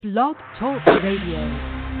Blog Talk Radio.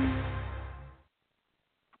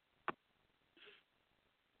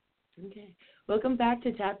 Okay. Welcome back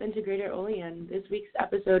to TAPinto Greater Olean. This week's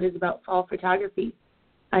episode is about fall photography.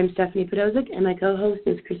 I'm Stefanie Podosek, and my co-host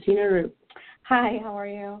is Christina Root. Hi, how are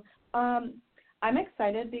you? I'm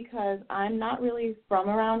excited because I'm not really from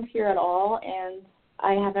around here at all, and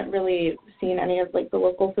I haven't really seen any of the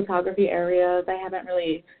local photography areas. I haven't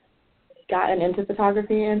really gotten into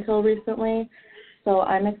photography until recently. So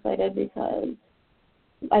I'm excited because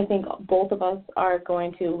I think both of us are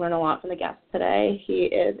going to learn a lot from the guest today. He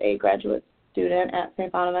is a graduate student at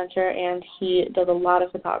St. Bonaventure, and he does a lot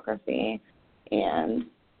of photography, and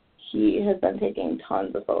he has been taking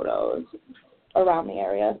tons of photos around the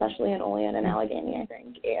area, especially in Olean and Allegheny, I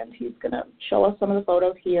think. And he's going to show us some of the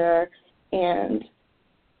photos here and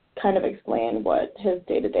kind of explain what his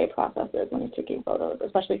day-to-day process is when he's taking photos,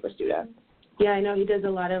 especially for students. Yeah, I know he does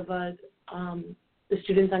a lot of the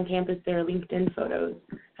students on campus, their LinkedIn photos.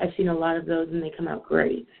 I've seen a lot of those, and they come out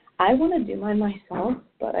great. I want to do mine myself,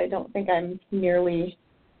 but I don't think I'm nearly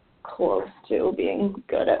close to being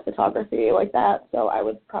good at photography like that, so I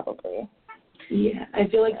would probably... Yeah, I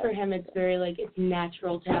feel like for him it's very, it's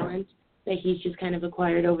natural talent that he's just kind of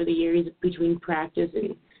acquired over the years between practice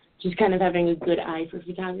and just kind of having a good eye for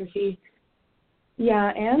photography.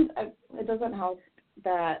 Yeah, and it doesn't help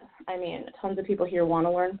that, tons of people here want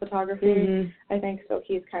to learn photography, I think, so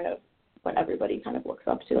he's kind of what everybody kind of looks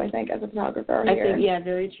up to, I think, as a photographer here. I think, yeah,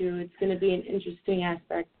 very true. It's going to be an interesting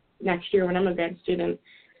aspect next year when I'm a grad student,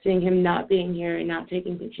 seeing him not being here and not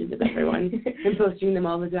taking pictures of everyone and posting them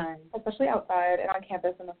all the time. Especially outside and on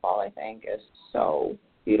campus in the fall, I think, is so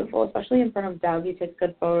beautiful, especially in front of Doug. He takes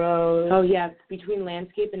good photos. Oh, yeah, between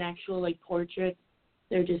landscape and actual, portraits,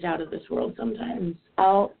 they're just out of this world sometimes.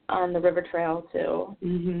 Out on the river trail, too.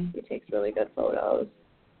 Mm-hmm. He takes really good photos.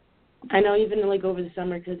 I know even, over the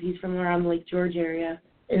summer, because he's from around the Lake George area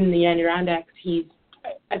in the Adirondacks,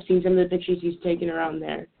 I've seen some of the pictures he's taken around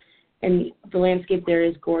there. And the landscape there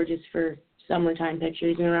is gorgeous for summertime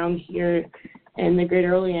pictures. And around here in the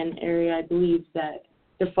Greater Olean area, I believe that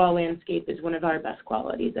the fall landscape is one of our best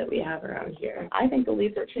qualities that we have around here. I think the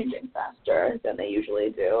leaves are changing faster than they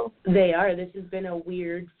usually do. They are. This has been a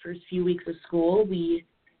weird first few weeks of school. We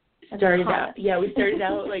started out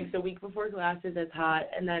the week before classes as hot,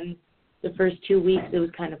 and then the first 2 weeks it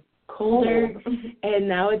was kind of colder, and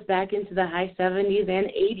now it's back into the high 70s and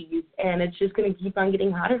 80s, and it's just going to keep on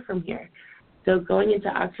getting hotter from here. So going into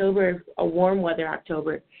October, a warm weather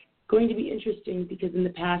October, going to be interesting because in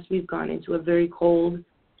the past we've gone into a very cold,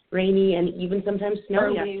 rainy, and even sometimes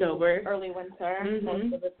snowy October. Early winter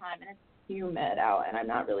most of the time, and it's humid out, and I'm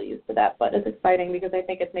not really used to that, but it's exciting because I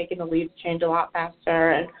think it's making the leaves change a lot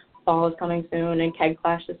faster, and fall is coming soon, and keg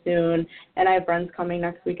clash is soon, and I have friends coming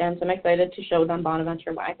next weekend, so I'm excited to show them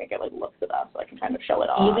Bonaventure, but I think it looks at us, so I can kind of show it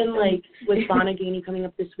off. Even with Bonaventure coming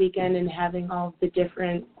up this weekend and having all the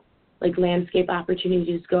different landscape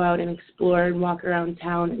opportunities to go out and explore and walk around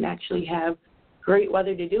town and actually have great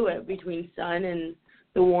weather to do it between sun and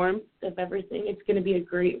the warmth of everything. It's going to be a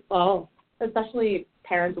great fall. Especially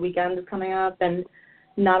Parents' Weekend is coming up, and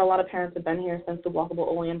not a lot of parents have been here since the Walkable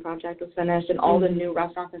Olean project was finished, and all the new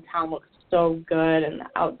restaurants in town look so good, and the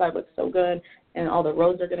outside looks so good, and all the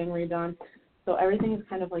roads are getting redone. So everything is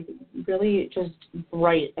kind of really just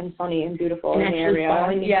bright and sunny and beautiful in the area.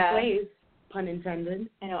 Falling into place, pun intended.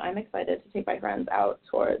 I know. I'm excited to take my friends out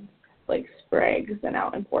towards Spriggs and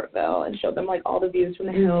out in Portville and show them all the views from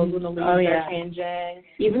the hills when the leaves are changing.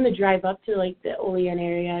 Even the drive up to the Olean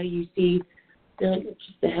area, you see just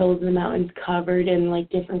the hills and the mountains covered in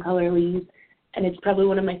different color leaves, and it's probably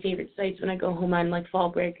one of my favorite sights when I go home on fall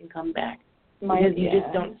break and come back because you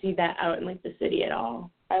just don't see that out in the city at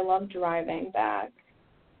all. I love driving back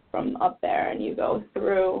from up there, and you go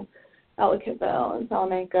through Ellicottville and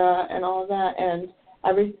Salamanca and all of that, and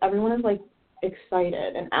everyone is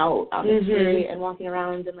excited and out on the street and walking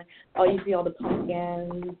around, and you see all the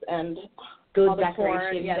pumpkins and those all the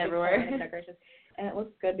decorations corn, everywhere. Decorations. And it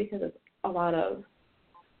looks good because it's a lot of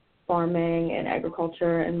farming and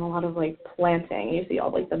agriculture and a lot of planting. You see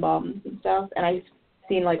all the bums and stuff, and I've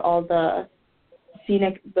seen all the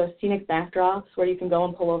scenic backdrops where you can go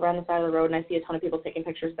and pull over on the side of the road, and I see a ton of people taking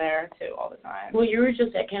pictures there too all the time. Well, you were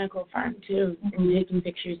just at Canonical Farm too and taking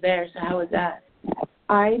pictures there, so how was that?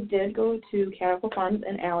 I did go to Canonical Farms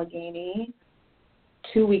in Allegheny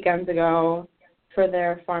 2 weekends ago for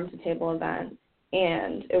their farm-to-table event,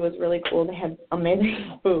 and it was really cool. They had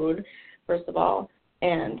amazing food, first of all,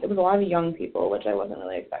 and it was a lot of young people, which I wasn't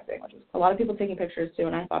really expecting, which was a lot of people taking pictures, too,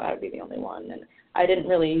 and I thought I would be the only one. And I didn't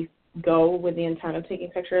really go with the intent of taking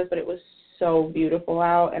pictures, but it was so beautiful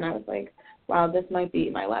out, and I was wow, this might be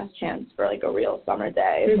my last chance for, like, a real summer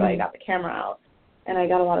day. So I got the camera out, and I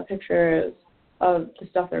got a lot of pictures of the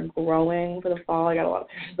stuff they're growing for the fall. I got a lot of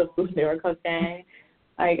pictures of food they were cooking.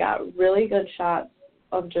 I got really good shots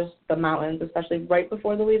of just the mountains, especially right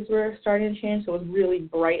before the leaves were starting to change. So it was really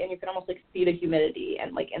bright, and you could almost, like, see the humidity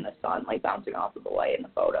and, like, in the sun, like, bouncing off of the light in the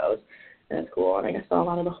photos. And it's cool. And I saw a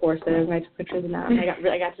lot of the horses, and I took pictures of them. And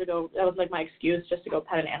I got to go. That was, like, my excuse just to go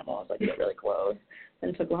pet an animal. I was like, get really close.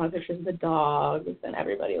 And took a lot of pictures of the dogs and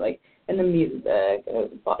everybody, like, and the music.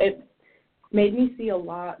 It made me see a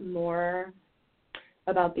lot more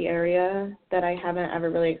about the area that I haven't ever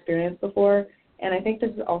really experienced before. And I think this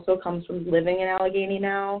also comes from living in Allegheny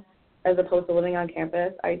now, as opposed to living on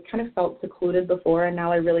campus. I kind of felt secluded before, and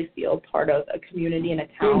now I really feel part of a community and a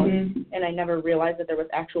town. And I never realized that there was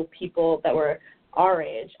actual people that were our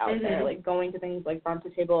age out there, like going to things like Farm to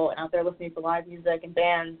Table and out there listening to live music and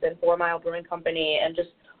bands and 4 Mile Brewing Company and just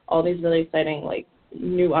all these really exciting, like,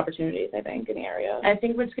 new opportunities, I think, in the area. I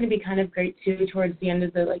think what's going to be kind of great, too, towards the end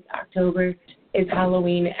of the, like, October is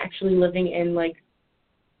Halloween, actually living in, like,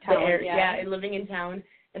 town, the area, and living in town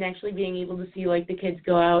and actually being able to see, like, the kids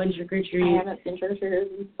go out and trick-or-treat. I haven't seen trick-or-treaters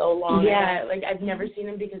in so long. Yeah, like, I've never seen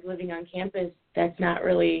them because living on campus, that's not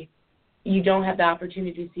really, you don't have the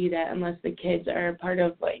opportunity to see that unless the kids are part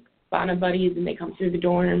of, like, Bona Buddies and they come through the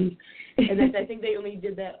dorms. And that's, I think they only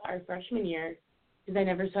did that our freshman year because I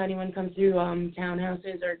never saw anyone come through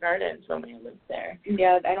townhouses or gardens when we lived there.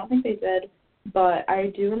 Yeah, I don't think they did. But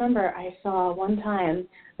I do remember I saw one time,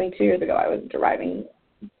 I think 2 years ago, I was driving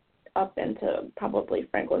up into probably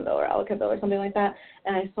Franklinville or Ellicottville or something like that,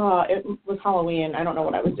 and I saw, it was Halloween, I don't know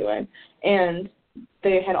what I was doing, and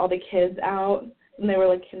they had all the kids out, and they were,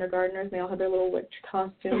 like, kindergartners, and they all had their little witch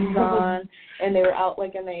costumes on, and they were out,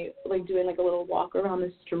 like, and they, like, doing, like, a little walk around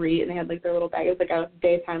the street, and they had, like, their little bag. It was, like, a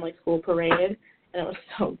daytime, like, school parade, and it was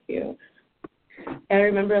so cute. I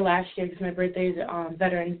remember last year, because my birthday is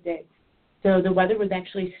Veterans Day, so the weather was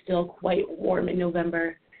actually still quite warm in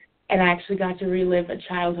November, and I actually got to relive a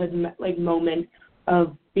childhood, like, moment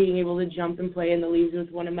of being able to jump and play in the leaves with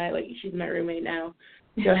one of my, like, she's my roommate now.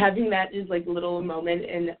 So having that is, like, little moment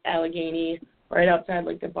in Allegheny, right outside,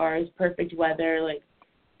 like, the bars, perfect weather, like,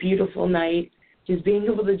 beautiful night, just being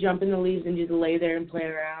able to jump in the leaves and just lay there and play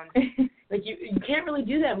around. Like, you can't really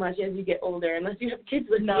do that much as you get older unless you have kids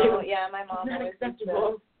with you. No, yeah, my mom It's not always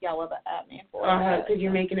acceptable. Yell at me for that. Because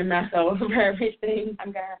you're making a mess all over everything.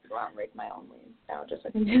 I'm going to have to go out and rake my own leaves now just so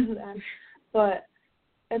I can do that. But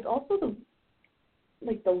it's also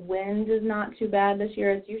the wind is not too bad this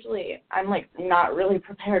year. It's usually, I'm, like, not really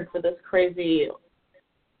prepared for this crazy,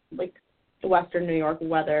 like, Western New York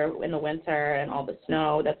weather in the winter and all the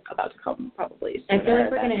snow that's about to come probably sooner. I feel like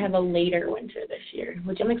we're going to have a later winter this year,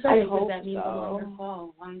 which I'm excited because that means so. a longer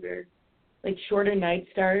fall, like, shorter night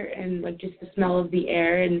start, and, like, just the smell of the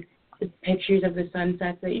air and the pictures of the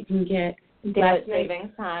sunsets that you can get. Daylight savings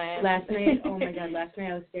time. Last night, oh, my God, last night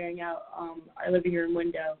I was staring out our living room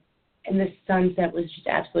window, and the sunset was just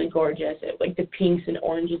absolutely gorgeous. Like, the pinks and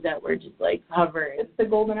oranges that were just, like, hovering. It's the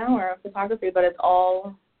golden hour of photography, but it's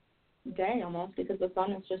all day almost because the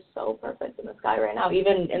sun is just so perfect in the sky right now.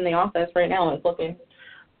 Even in the office right now, it's looking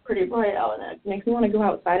pretty bright out, and it makes me want to go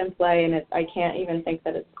outside and play, and I can't even think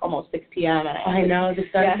that it's almost 6 p.m. And I know. The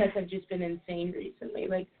sunsets have just been insane recently.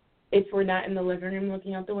 Like, if we're not in the living room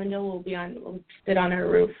looking out the window, we'll sit on our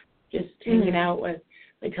roof just hanging out with,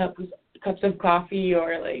 like, cups of coffee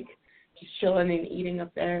or, like, just chilling and eating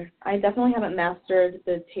up there. I definitely haven't mastered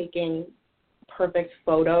the taking perfect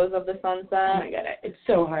photos of the sunset. Oh, my God. It's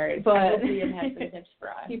so hard. But I hope Liam has some tips for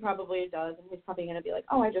us. He probably does, and he's probably going to be like,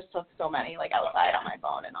 oh, I just took so many, like, outside on my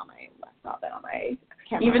phone and on my laptop and on my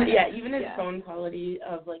camera. Even his phone quality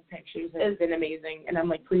of, like, pictures has been amazing, and I'm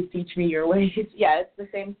like, please teach me your ways. Yeah, it's the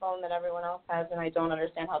same phone that everyone else has, and I don't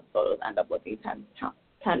understand how the photos end up looking 10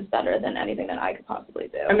 times better than anything that I could possibly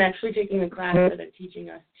do. I'm actually taking a class where they're teaching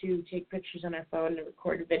us to take pictures on our phone and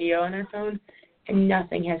record a video on our phone, and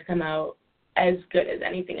nothing has come out as good as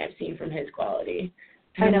anything I've seen from his quality.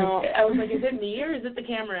 I know. I was like, is it me or is it the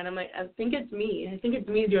camera? And I'm like, I think it's me. I think it's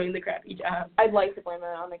me doing the crappy job. I'd like to blame it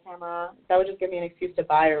on the camera. That would just give me an excuse to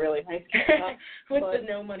buy a really nice camera. With the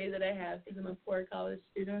no money that I have because I'm a poor college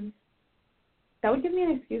student. That would give me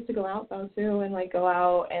an excuse to go out, though, too, and, like, go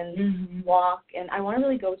out and walk. And I want to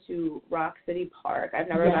really go to Rock City Park. I've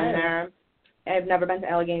never been there. I've never been to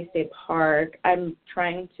Allegheny State Park. I'm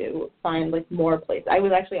trying to find, like, more places. I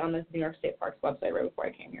was actually on this New York State Parks website right before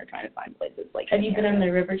I came here trying to find places. Like, have you been on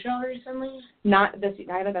the River Trail recently? Not this.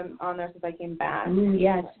 I haven't been on there since I came back.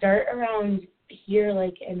 Yeah, start around here,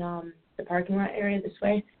 like, in the parking lot area this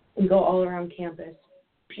way, and go all around campus.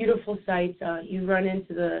 Beautiful sights. You run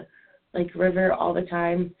into the like river all the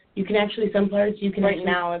time. You can actually, some parts you can Right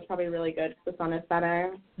now it's probably really good because the sun is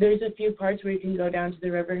better. There's a few parts where you can go down to the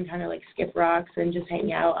river and kind of like skip rocks and just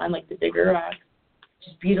hang out on like the bigger rocks.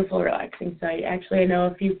 Just beautiful, relaxing sight. Actually, I know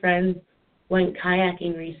a few friends went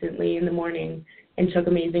kayaking recently in the morning and took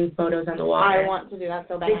amazing photos on the water. I want to do that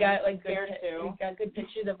so bad. They got like good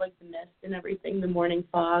pictures of like the mist and everything, the morning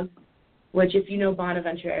fog, which if you know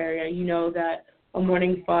Bonaventure area, you know that a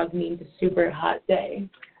morning fog means a super hot day.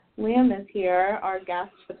 Liam is here, our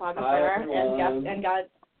guest photographer Hi, and guest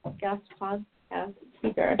podcast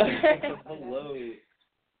speaker. Hello. We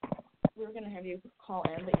were going to have you call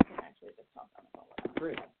in, but you can actually just talk on the phone.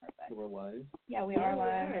 Great. Perfect. So we're live? Yeah, we are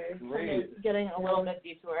live. Great. Getting a little bit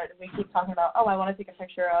detoured. We keep talking about, I want to take a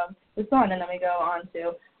picture of the sun, and then we go on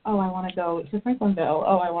to, I want to go to Franklinville.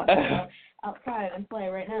 I want to go outside and play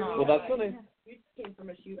right now. Well, that's what You came from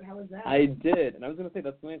a shoot. How was that? I did, and I was going to say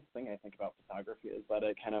that's the nice thing I think about photography is that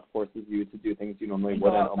it kind of forces you to do things you normally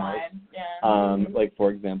wouldn't almost. Yeah. Like,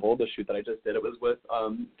 for example, the shoot that I just did, it was with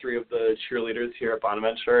 3 of the cheerleaders here at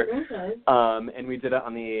Bonaventure. Okay. And we did it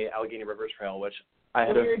on the Allegheny River Trail, which I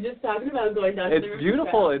had we were just talking about going down to the river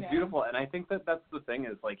beautiful. trail. It's beautiful, and I think that that's the thing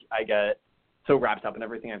is, like, I get so wrapped up in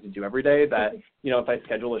everything I have to do every day that, you know, if I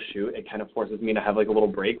schedule a shoot, it kind of forces me to have, like, a little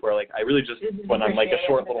break where, like, I really just went on, like, a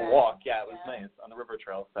short little walk. Yeah, it was nice on the river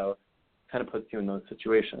trail, so it kind of puts you in those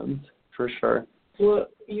situations, for sure. Well,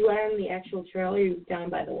 you are on the actual trail or you down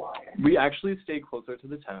by the water? We actually stayed closer to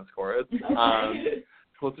the tennis courts, Okay.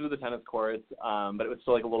 but it was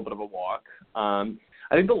still, like, a little bit of a walk.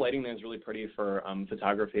 I think the lighting there is really pretty for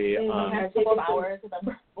photography. A couple of hours.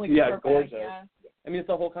 Like, yeah, perfect. gorgeous. Yeah. I mean, it's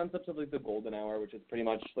the whole concept of, like, the golden hour, which is pretty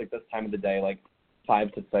much, like, this time of the day, like,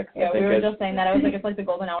 5 to 6, Yeah, I think. we were just saying that. I was like, it's like the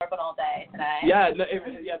golden hour, but all day today. Yeah, no,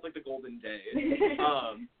 it's like the golden day.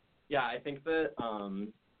 Yeah, I think that,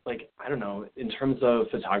 like, I don't know, in terms of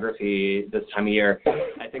photography this time of year,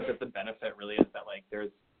 I think that the benefit really is that, like,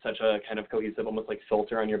 there's such a kind of cohesive, almost like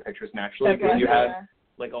filter on your pictures naturally because you have,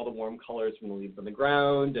 like, all the warm colors from the leaves on the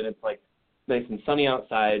ground, and it's, like, nice and sunny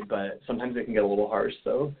outside, but sometimes it can get a little harsh,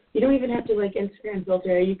 so. You don't even have to, like, Instagram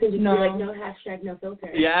filter. You can just be like, no hashtag, no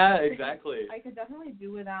filter. Yeah, exactly. I could definitely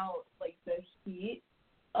do without, like, the heat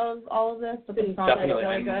of all of this, but the sun is Definitely.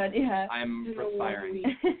 really good. Yeah. I'm perspiring.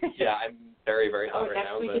 Yeah, I'm very, very hot right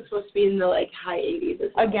now. Next week but it's supposed to be in the, like, high 80s as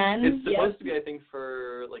well. Again? It's supposed to be, I think,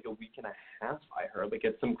 for, like, a week and a half, I heard. Like,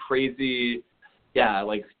 it's some crazy,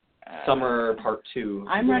 like, summer part 2.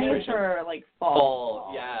 I'm ready for, like,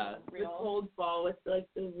 fall. Yeah. The cold fall with, like,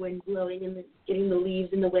 the wind blowing and getting the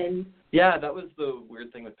leaves in the wind. Yeah, that was the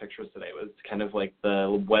weird thing with pictures today. Was kind of like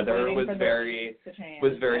the weather was very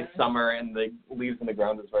summer, and the leaves in the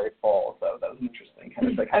ground was very fall. So that was an interesting kind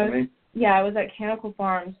of dichotomy. Yeah, I was at Canonical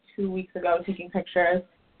Farms 2 weeks ago taking pictures,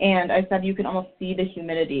 and I said you can almost see the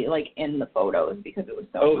humidity, like, in the photos because it was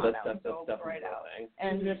so hot out, so bright out.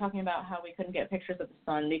 And we were talking about how we couldn't get pictures of the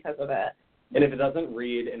sun because of it. And if it doesn't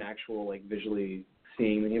read an actual, like, visually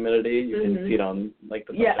seeing the humidity, you can see it on, like,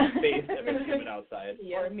 the face if it's humid outside.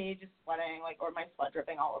 Or me just sweating, like, or my sweat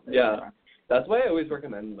dripping all over. Yeah, that's why I always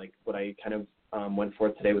recommend, like, what I kind of went for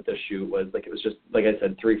today with this shoot was, like, it was just, like I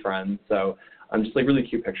said, 3 friends. So just, like, really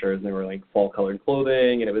cute pictures, and they were, like, fall-colored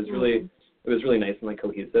clothing, and it was really nice and, like,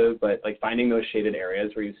 cohesive. But, like, finding those shaded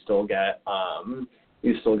areas where you still get a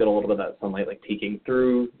little bit of that sunlight, like, peeking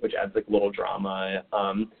through, which adds, like, a little drama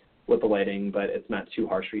with the lighting, but it's not too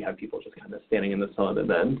harsh where you have people just kind of standing in the sun, and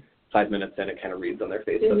then 5 minutes in, it kind of reads on their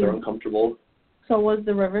face that they're uncomfortable. So was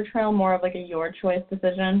the river trail more of, like, a your choice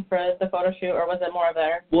decision for the photo shoot, or was it more of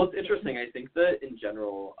their? Well, it's interesting. I think that in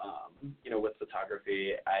general, you know, with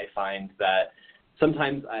photography, I find that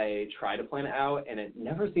sometimes I try to plan it out, and it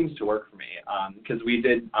never seems to work for me because we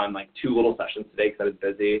did like 2 little sessions today because I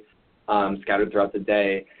was busy, scattered throughout the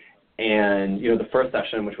day. And, you know, the first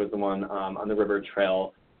session, which was the one on the river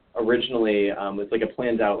trail, originally was like a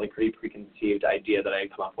planned out, like pretty preconceived idea that I had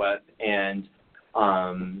come up with. And,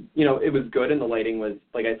 you know, it was good and the lighting was,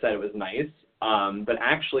 like I said, it was nice. But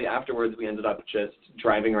actually afterwards we ended up just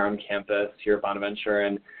driving around campus here at Bonaventure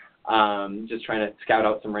and just trying to scout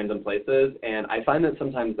out some random places. And I find that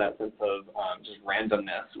sometimes that sense of just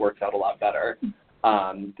randomness works out a lot better.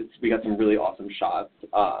 We got some really awesome shots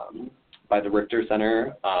by the Richter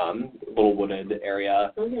Center, little wooded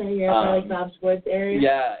area. Okay, yeah, by like Bob's Woods area.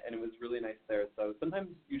 Yeah, and it was really nice there. So sometimes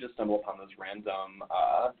you just stumble upon those random,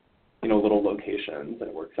 you know, little locations, and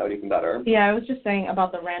it works out even better. Yeah, I was just saying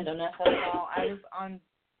about the randomness as well. I was on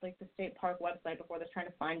like the state park website before this, trying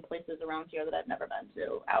to find places around here that I've never been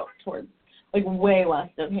to, out towards like way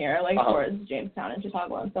west of here, like towards Jamestown and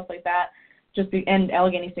Chautauqua and stuff like that. And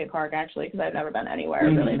Allegheny State Park actually, because I've never been anywhere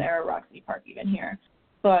really there, or Rock City Park even here.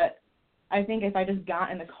 But I think if I just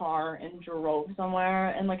got in the car and drove somewhere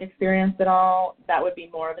and, like, experienced it all, that would be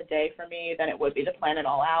more of a day for me than it would be to plan it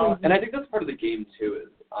all out. And I think that's part of the game, too, is,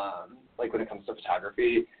 like, when it comes to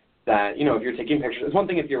photography, that, you know, if you're taking pictures, it's one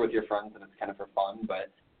thing if you're with your friends and it's kind of for fun,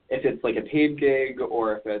 but if it's, like, a paid gig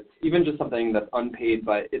or if it's even just something that's unpaid,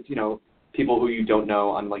 but it's, you know, people who you don't know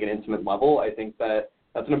on, like, an intimate level, I think that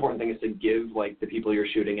that's an important thing, is to give, like, the people you're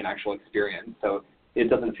shooting an actual experience. So it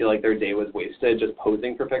doesn't feel like their day was wasted just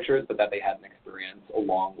posing for pictures, but that they had an experience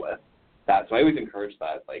along with that. So I always encourage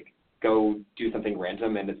that, like, go do something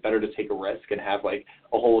random, and it's better to take a risk and have, like,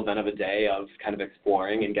 a whole event of a day of kind of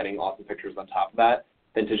exploring and getting awesome pictures on top of that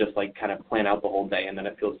than to just, like, kind of plan out the whole day, and then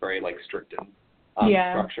it feels very, like, strict and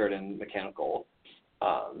structured and mechanical.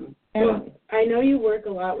 And I know you work a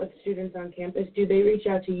lot with students on campus. Do they reach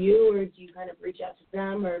out to you, or do you kind of reach out to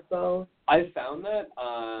them, or both? I found that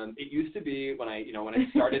it used to be when I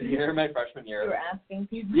started here my freshman year. You were asking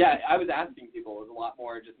people? Yeah, I was asking people. It was a lot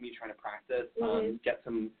more just me trying to practice, get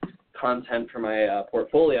some content for my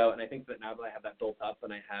portfolio, and I think that now that I have that built up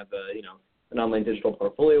and I have an online digital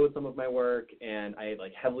portfolio with some of my work, and I,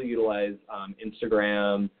 like, heavily utilize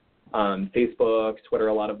Instagram, Facebook, Twitter,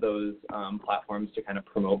 a lot of those platforms to kind of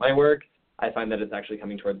promote my work, I find that it's actually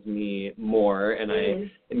coming towards me more, and I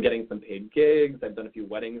am getting some paid gigs. I've done a few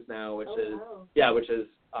weddings now, which is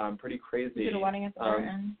pretty crazy. You did a wedding at the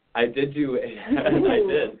end? I did do I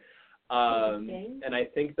did. And I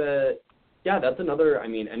think that, that's another, I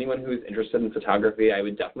mean, anyone who's interested in photography, I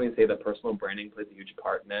would definitely say that personal branding plays a huge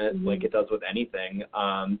part in it, like it does with anything.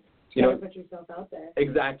 You know, put yourself out there.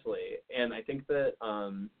 Exactly. And I think that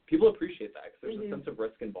people appreciate that, because there's a sense of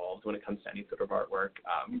risk involved when it comes to any sort of artwork.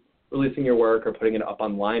 Releasing your work or putting it up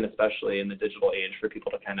online, especially in the digital age, for people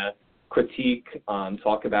to kind of critique,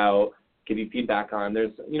 talk about, give you feedback on.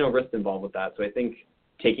 There's, risk involved with that. So I think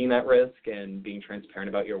taking that risk and being transparent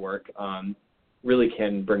about your work really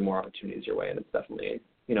can bring more opportunities your way, and it's definitely,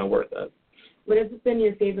 worth it. What has been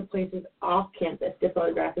your favorite places off campus to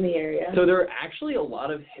photograph in the area? So there are actually a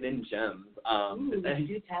lot of hidden gems.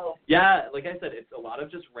 Do tell. Yeah, like I said, it's a lot of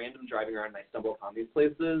just random driving around, and I stumble upon these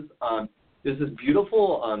places. There's this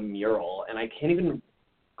beautiful mural, and I can't even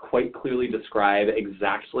quite clearly describe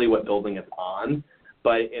exactly what building it's on,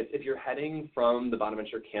 but if you're heading from the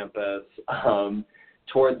Bonaventure campus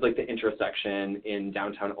towards, like, the intersection in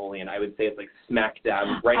downtown Olean, I would say it's, like, smack dab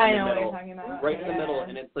right in the middle. What you're talking about. Right in the middle,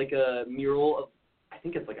 and it's like a mural of, I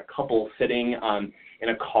think it's like a couple sitting in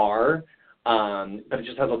a car, but it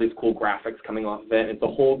just has all these cool graphics coming off of it, and it's a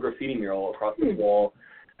whole graffiti mural across the wall.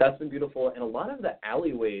 That's been beautiful. And a lot of the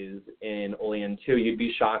alleyways in Olean, too, you'd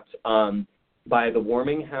be shocked by the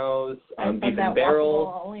warming house, Beef and Barrel.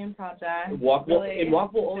 Walkable Olean project.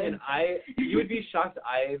 Walkable Olean, you would be shocked.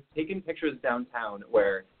 I've taken pictures downtown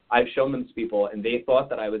where I've shown them to people, and they thought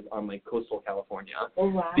that I was on, like, coastal California. Oh,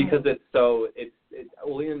 wow. Because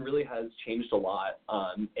Olean really has changed a lot,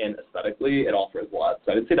 and aesthetically it offers a lot.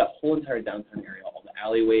 So I would say that whole entire downtown area, all the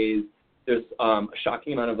alleyways, there's a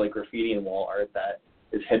shocking amount of, like, graffiti and wall art that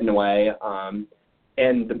is hidden away,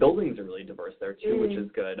 and the buildings are really diverse there too, which is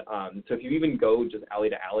good. So if you even go just alley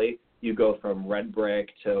to alley, you go from red brick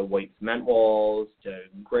to white cement walls to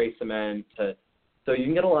gray cement so you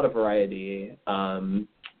can get a lot of variety down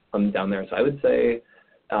there. So I would say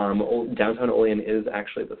downtown Olean is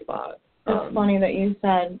actually the spot. It's funny that you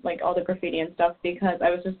said, like, all the graffiti and stuff, because I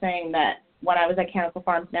was just saying that when I was at Canonical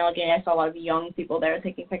Farms in Allegheny, I saw a lot of young people there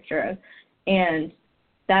taking pictures, and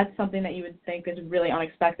that's something that you would think is really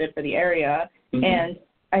unexpected for the area. And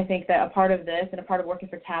I think that a part of this and a part of working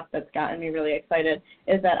for TAP that's gotten me really excited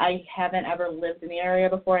is that I haven't ever lived in the area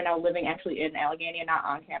before, and now living actually in Allegheny and not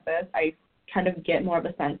on campus, I kind of get more of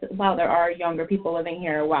a sense that, wow, there are younger people living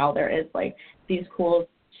here. Wow, there is, like, these cool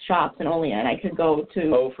shops in Olean I could go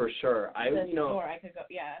to. Oh, for sure. Store I could go,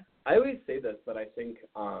 I always say this, but I think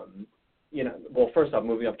well, first off,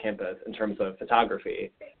 moving off campus in terms of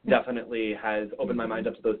photography definitely has opened my mind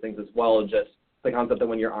up to those things as well. Just the concept that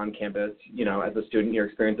when you're on campus, as a student, your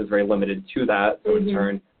experience is very limited to that. So in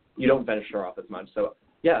turn, you don't venture off as much. So,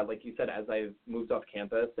 yeah, like you said, as I've moved off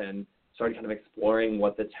campus and started kind of exploring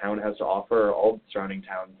what the town has to offer, all the surrounding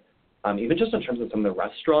towns, even just in terms of some of the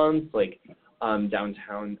restaurants, like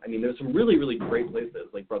downtown, I mean, there's some really, really great places,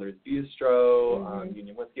 like Brothers Bistro,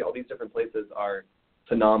 Union Whiskey, all these different places are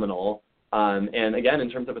phenomenal. And again, in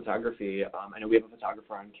terms of photography, I know we have a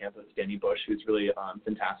photographer on campus, Danny Bush, who's really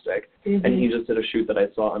fantastic. And he just did a shoot that I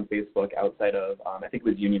saw on Facebook outside of, I think it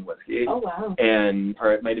was Union Whiskey. Oh, wow.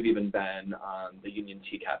 Or it might have even been the Union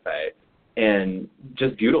Tea Cafe. And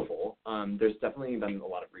just beautiful. There's definitely been a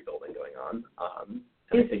lot of rebuilding going on.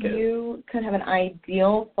 If you could have an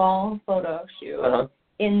ideal fall photo shoot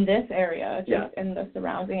in this area, just in the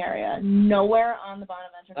surrounding area. Nowhere on the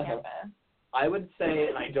Bonaventure campus. I would say,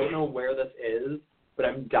 and I don't know where this is, but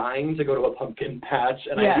I'm dying to go to a pumpkin patch,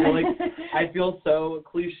 and I feel so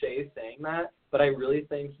cliche saying that, but I really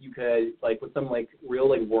think you could, like, with some, like, real,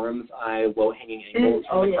 like, worm's eye, low-hanging angles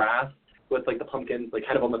from the grass, with, like, the pumpkins, like,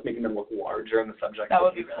 kind of almost making them look larger and the subject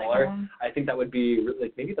would be smaller. Cool. I think that would be,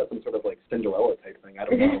 like, maybe that's some sort of, like, Cinderella type thing. I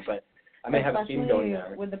don't know, but I may have a theme going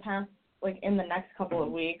there. With the past, like, in the next couple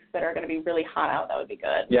of weeks that are going to be really hot out, that would be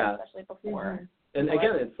good. Yeah. Especially before. And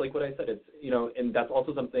again, it's like what I said, it's, you know, and that's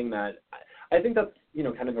also something that I think that's, you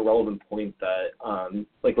know, kind of a relevant point that,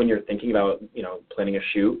 like when you're thinking about, you know, planning a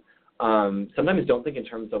shoot, sometimes don't think in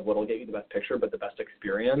terms of what'll get you the best picture, but the best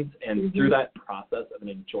experience. And through that process of an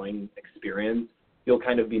enjoying experience, you'll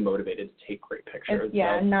kind of be motivated to take great pictures.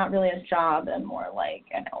 It's, not really a job and more like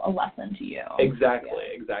a lesson to you. Exactly.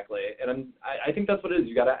 And I think that's what it is.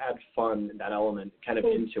 You got to add fun, that element, kind of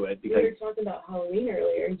into it. Because we were talking about Halloween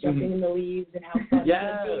earlier, jumping in the leaves and how fun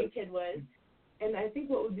being a kid was. And I think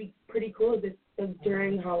what would be pretty cool is if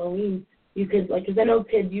during Halloween you could, like, because I know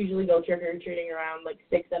kids usually go trick-or-treating around, like,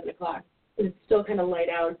 6, 7 o'clock, but it's still kind of light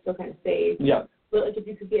out, it's still kind of safe. Yeah. But, like, if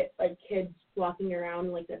you could get, like, kids walking around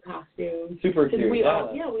in, like, their costumes. Super cute, we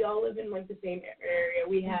all live in, like, the same area.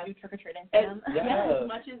 We have trick-or-treating. As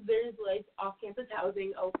much as there's, like, off-campus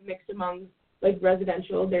housing mixed among, like,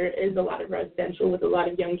 residential, there is a lot of residential with a lot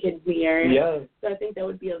of young kids in the area. Yeah. So I think that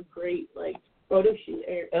would be a great, like, photo shoot.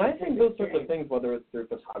 And I think those sorts of things, whether it's through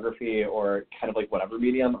photography or kind of like whatever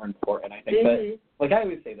medium, are important. I think that, like I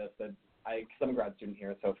always say this, that because I'm a grad student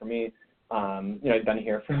here, so for me, you know, I've been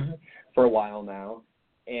here for a while now,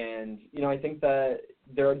 and, you know, I think that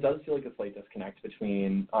there does feel like a slight disconnect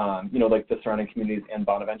between, you know, like the surrounding communities and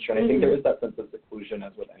Bonaventure, and I think there is that sense of seclusion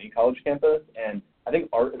as with any college campus, and I think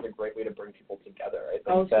art is a great way to bring people together. I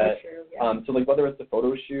think that, so like whether it's a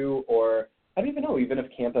photo shoot or, I don't even know, even if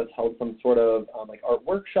campus held some sort of like art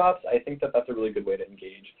workshops, I think that that's a really good way to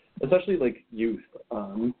engage, especially like youth,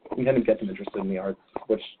 and kind of get them interested in the arts,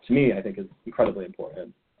 which to me I think is incredibly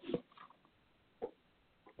important.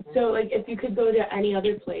 So, like, if you could go to any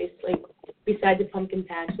other place, like, besides the pumpkin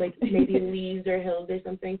patch, like maybe Leaves or Hills or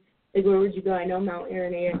something, like, where would you go? I know Mount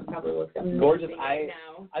Aranea probably looks amazing gorgeous. Right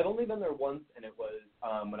now. I've only been there once, and it was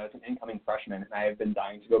when I was an incoming freshman, and I have been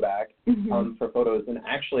dying to go back for photos. And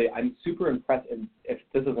actually, I'm super impressed, and if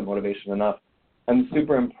this isn't motivation enough, I'm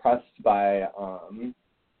super impressed by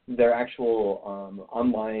their actual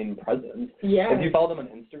online presence. Yeah. If you follow them on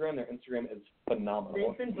Instagram, their Instagram is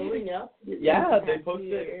phenomenal. They've been building up. Yeah, they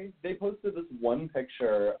posted this one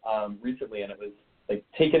picture recently, and it was like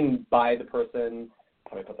taken by the person.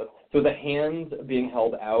 How do I put this? So the hand being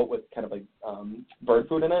held out with kind of like bird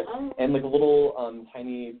food in it, and like a little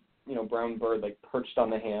tiny, you know, brown bird like perched on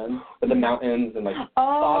the hand with the mountains and like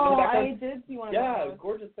fog in the background. I did see one of those. Yeah,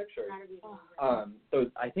 gorgeous picture. So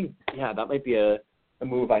I think that might be a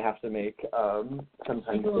move I have to make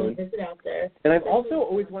sometime soon. Visit out there. And I've also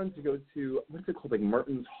always wanted to go to, what's it called, like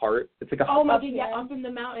Martin's Heart. It's like a up in the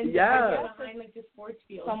mountains. Yeah. Behind like the sports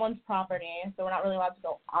field. Someone's property, so we're not really allowed to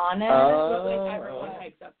go on it. But like everyone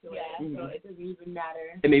hikes up to it, so it doesn't even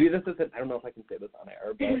matter. And maybe this isn't, I don't know if I can say this on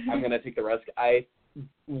air, but I'm going to take the risk. I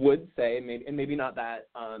would say, maybe not that,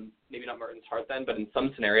 maybe not Martin's Heart then, but in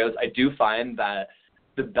some scenarios, I do find that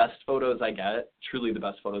the best photos I get, truly the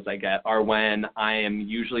best photos I get, are when I am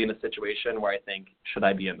usually in a situation where I think, should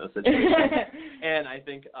I be in this situation? And I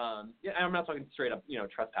think, I'm not talking straight up, you know,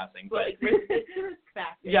 trespassing, but like risk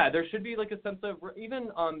factor. Yeah, there should be like a sense of, even,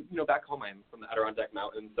 you know, back home I'm from the Adirondack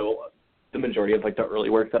Mountains, so the majority of like the early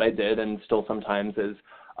work that I did and still sometimes is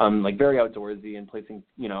like very outdoorsy and placing,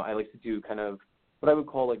 you know, I like to do kind of what I would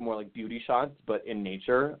call like more like beauty shots, but in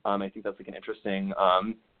nature. I think that's like an interesting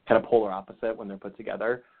kind of polar opposite when they're put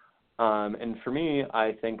together. And for me,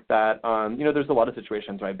 I think that, you know, there's a lot of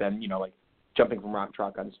situations where I've been, you know, like jumping from rock to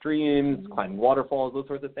rock on streams, climbing waterfalls, those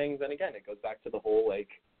sorts of things. And again, it goes back to the whole, like,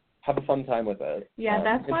 have a fun time with it. Yeah,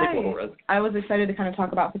 that's why I was excited to kind of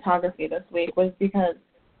talk about photography this week, was because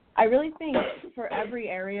I really think for every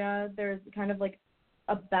area, there's kind of like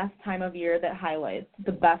a best time of year that highlights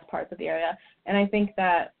the best parts of the area. And I think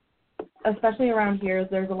that, especially around here,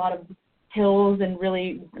 there's a lot of hills and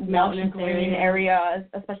really mountain green areas,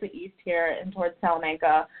 especially east here and towards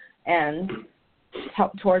Salamanca and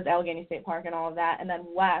towards Allegheny State Park and all of that. And then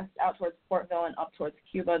west, out towards Portville and up towards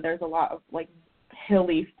Cuba, there's a lot of like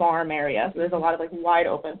hilly farm areas. So there's a lot of like wide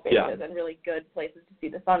open spaces and really good places to see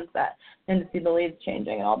the sunset and to see the leaves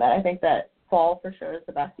changing and all that. I think that fall for sure is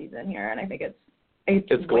the best season here, and I think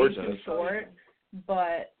it's gorgeous. Way too short,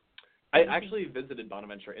 but I actually visited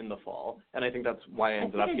Bonaventure in the fall, and I think that's why I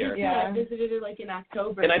ended up here. I visited it like in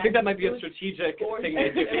October. And I think that might be a strategic thing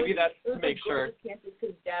they do. Maybe that's to make sure. Campus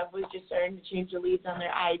because Dev was just starting to change the leaves on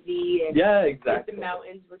their ivy, and exactly. the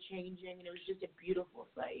mountains were changing, and it was just a beautiful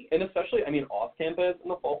site. And especially, I mean, off campus in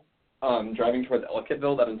the fall, driving towards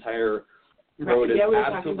Ellicottville, that entire road is we were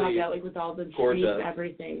absolutely talking about that, like with all the gorgeous. trees,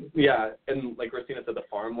 everything. Yeah, and like Christina said, the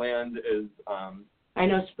farmland is. I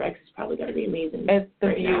know Sprague's is probably going to be amazing. It's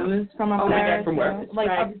the views from up there. From where?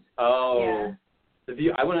 Like, the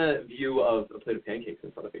view. I want a view of a plate of pancakes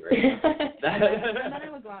in front of me right now. And then I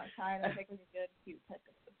would go outside and take like a good cute pic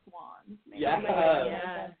of the swans. Maybe.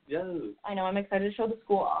 Yes. I know. I'm excited to show the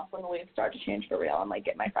school off when the leaves start to change for real, and like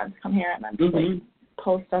get my friends to come here and then just like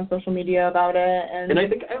post on social media about it. And I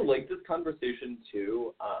think I like this conversation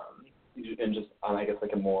too. And just on, I guess,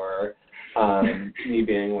 like a more me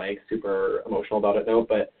being like super emotional about it though,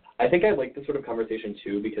 but I think I like this sort of conversation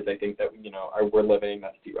too because I think that we're living,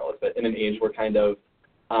 not to derail it, but in an age where kind of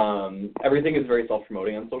everything is very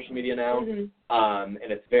self-promoting on social media now, and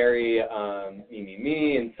it's very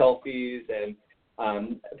me and selfies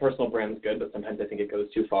and personal brand's good, but sometimes I think it goes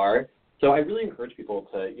too far. So I really encourage people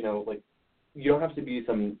to like you don't have to be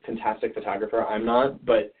some fantastic photographer. I'm not,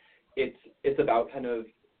 but it's about kind of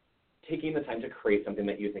taking the time to create something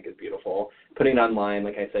that you think is beautiful, putting it online,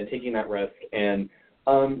 like I said, taking that risk, and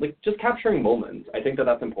like just capturing moments. I think that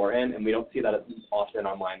that's important, and we don't see that as often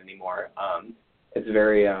online anymore. It's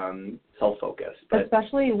very self-focused. But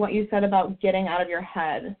especially what you said about getting out of your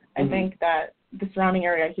head. I think that the surrounding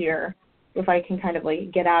area here, if I can kind of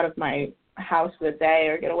like get out of my house for the day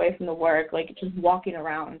or get away from the work, like just walking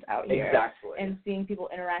around out here and seeing people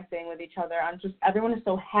interacting with each other. Everyone is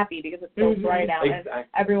so happy because it's so bright out and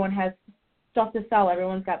everyone has stuff to sell.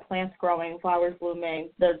 Everyone's got plants growing, flowers blooming.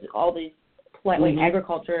 There's all these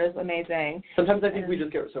agriculture is amazing. Sometimes I think we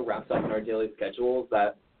just get so wrapped up in our daily schedules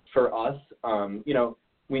that for us,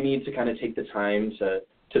 we need to kind of take the time to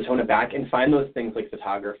tone it back and find those things like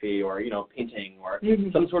photography or, painting or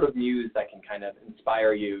some sort of muse that can kind of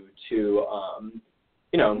inspire you to,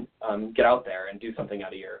 get out there and do something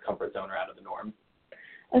out of your comfort zone or out of the norm.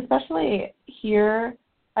 Especially here,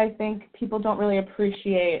 I think people don't really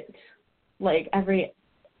appreciate, like, every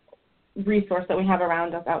resource that we have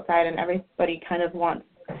around us outside, and everybody kind of wants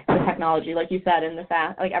the technology, like you said,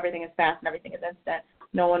 like everything is fast and everything is instant.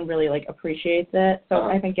 No one really like appreciates it. So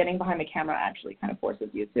I think getting behind the camera actually kind of forces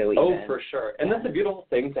you to. Oh, for sure. And that's a beautiful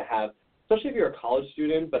thing to have, especially if you're a college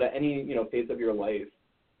student, but at any phase of your life,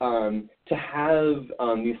 to have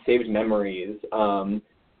these saved memories,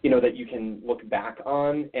 that you can look back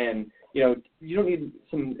on, and you don't need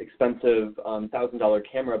some expensive $1,000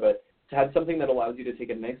 camera, but to have something that allows you to take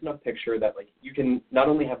a nice enough picture that like you can not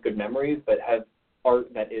only have good memories but have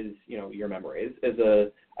art that is your memories is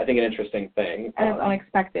I think an interesting thing. And it's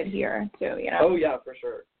unexpected here too, Oh yeah, for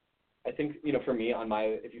sure. I think for me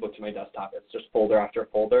if you look to my desktop, it's just folder after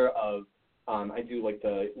folder of I do like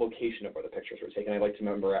the location of where the pictures were taken. I like to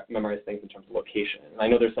memorize things in terms of location. And I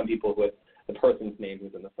know there's some people with the person's name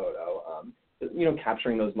who's in the photo.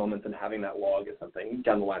 Capturing those moments and having that log is something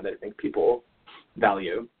down the line that I think people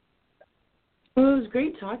value. Well, it was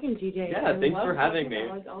great talking to you, Jay. Yeah, thanks for having me.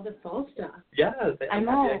 All the fall stuff. Yeah, I'm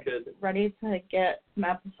all ready to get some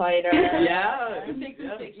apple cider. Yeah. Take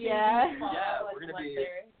some pictures. Yeah. We're gonna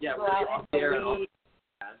be off there and all.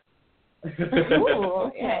 Ooh,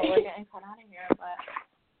 okay, we're getting cut out of here, but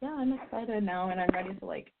yeah, I'm excited now, and I'm ready to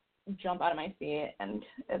like jump out of my seat, and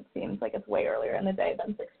it seems like it's way earlier in the day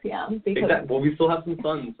than 6 p.m. because well, we still have some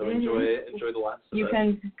sun, so enjoy the last of it. You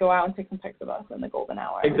can go out and take some pics of us in the golden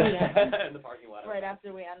hour. Exactly. In the parking lot. Right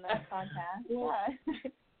after we end this podcast. Yeah.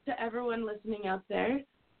 To everyone listening out there,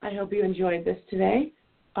 I hope you enjoyed this today.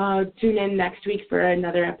 Tune in next week for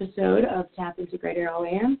another episode of TAPinto Greater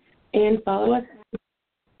Olean, and follow us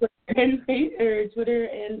on Twitter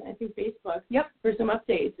and I think Facebook for some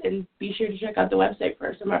updates, and be sure to check out the website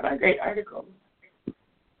for some of our great articles.